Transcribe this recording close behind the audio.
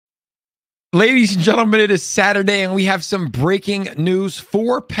Ladies and gentlemen, it is Saturday and we have some breaking news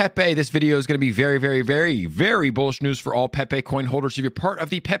for PEPE. This video is going to be very bullish news for all PEPE coin holders. If you're part of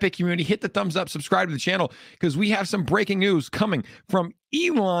the PEPE community, hit the thumbs up, subscribe to the channel because we have some breaking news coming from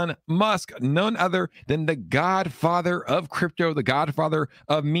Elon Musk, none other than the godfather of crypto, the godfather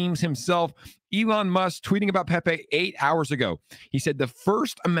of memes himself. Elon Musk tweeting about PEPE 8 hours ago. He said the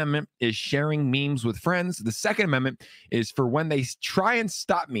First Amendment is sharing memes with friends. The Second Amendment is for when they try and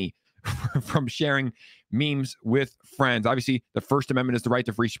stop me from sharing memes with friends. Obviously, the First Amendment is the right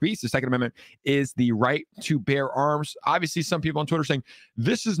to free speech. The Second Amendment is the right to bear arms. Obviously, some people on Twitter saying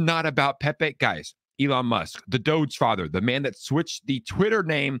this is not about PEPE. Guys, Elon Musk, the Doge's father, the man that switched the Twitter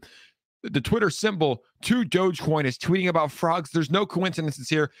name, the Twitter symbol to Dogecoin, is tweeting about frogs. There's no coincidences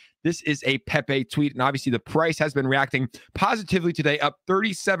here. This is a PEPE tweet, and obviously the price has been reacting positively today, up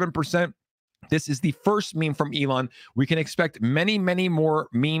 37%. This is the first meme from Elon. We can expect many more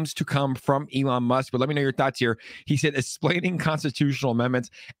memes to come from Elon Musk, but let me know your thoughts here. He said, explaining constitutional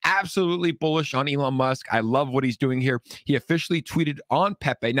amendments, absolutely bullish on Elon Musk. I love what he's doing here. He officially tweeted on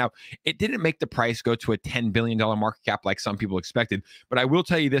PEPE. Now, it didn't make the price go to a $10 billion market cap like some people expected, but I will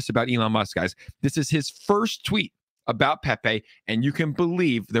tell you this about Elon Musk, guys. This is his first tweet about PEPE, and you can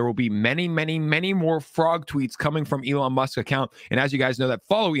believe there will be many more frog tweets coming from Elon Musk's account. And as you guys know that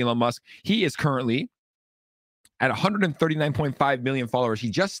follow Elon Musk, he is currently at 139.5 million followers.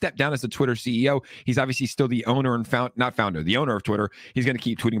 He just stepped down as the Twitter CEO. He's obviously still the owner and the owner of Twitter. He's going to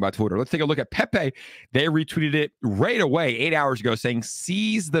keep tweeting about Twitter. Let's take a look at PEPE. They retweeted it right away 8 hours ago saying,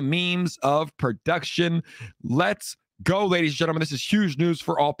 seize the memes of production. Let's go, ladies and gentlemen. This is huge news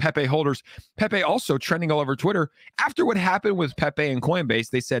for all PEPE holders. PEPE also trending all over Twitter. After what happened with PEPE and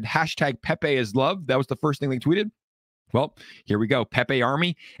Coinbase, they said hashtag PEPE is love. That was the first thing they tweeted. Well, here we go. PEPE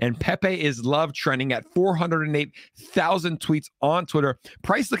Army and PEPE is love trending at 408,000 tweets on Twitter.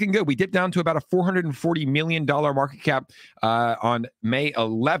 Price looking good. We dipped down to about a $440 million market cap on May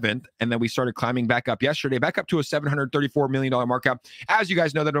 11th, and then we started climbing back up yesterday, back up to a $734 million market cap. As you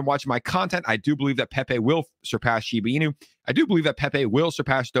guys know that have been watching my content, I do believe that PEPE will surpass Shiba Inu. I do believe that PEPE will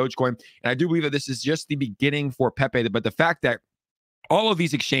surpass Dogecoin, and I do believe that this is just the beginning for PEPE. But the fact that all of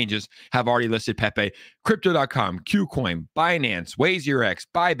these exchanges have already listed PEPE, Crypto.com, KuCoin, Binance, WazeYourX,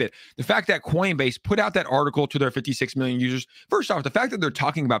 Bybit. The fact that Coinbase put out that article to their 56 million users, first off, the fact that they're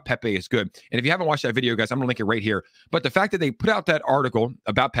talking about PEPE is good. And if you haven't watched that video, guys, I'm going to link it right here. But the fact that they put out that article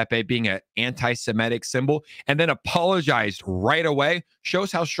about PEPE being an anti-Semitic symbol and then apologized right away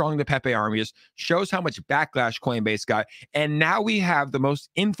shows how strong the PEPE army is, shows how much backlash Coinbase got. And now we have the most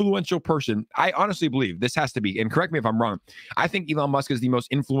influential person. I honestly believe this has to be, and correct me if I'm wrong, I think Elon Musk is the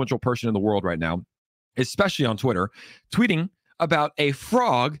most influential person in the world right now, especially on Twitter, tweeting about a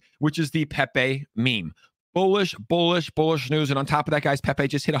frog, which is the PEPE meme. Bullish news. And on top of that, guys, PEPE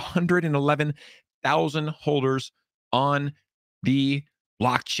just hit 111,000 holders on the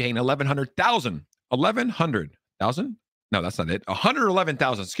blockchain. 1,100,000. No, that's not it.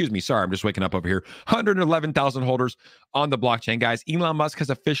 111,000. Excuse me. Sorry, I'm just waking up over here. 111,000 holders on the blockchain, guys. Elon Musk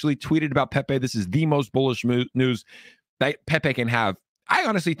has officially tweeted about PEPE. This is the most bullish news that PEPE can have. I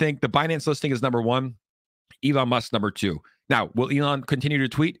honestly think the Binance listing is number one, Elon Musk number two. Now, will Elon continue to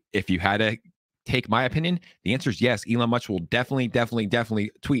tweet? If you had to take my opinion, the answer is yes. Elon Musk will definitely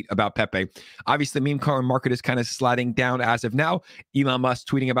tweet about PEPE. Obviously, the meme coin market is kind of sliding down as of now. Elon Musk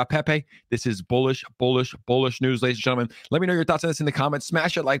tweeting about PEPE. This is bullish news, ladies and gentlemen. Let me know your thoughts on this in the comments.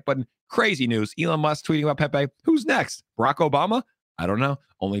 Smash that like button. Crazy news. Elon Musk tweeting about PEPE. Who's next? Barack Obama? I don't know.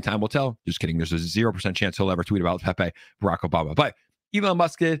 Only time will tell. Just kidding. There's a 0% chance he'll ever tweet about PEPE, Barack Obama. But Elon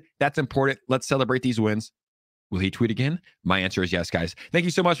Musk did. That's important. Let's celebrate these wins. Will he tweet again? My answer is yes, guys. Thank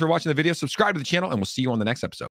you so much for watching the video. Subscribe to the channel, and we'll see you on the next episode.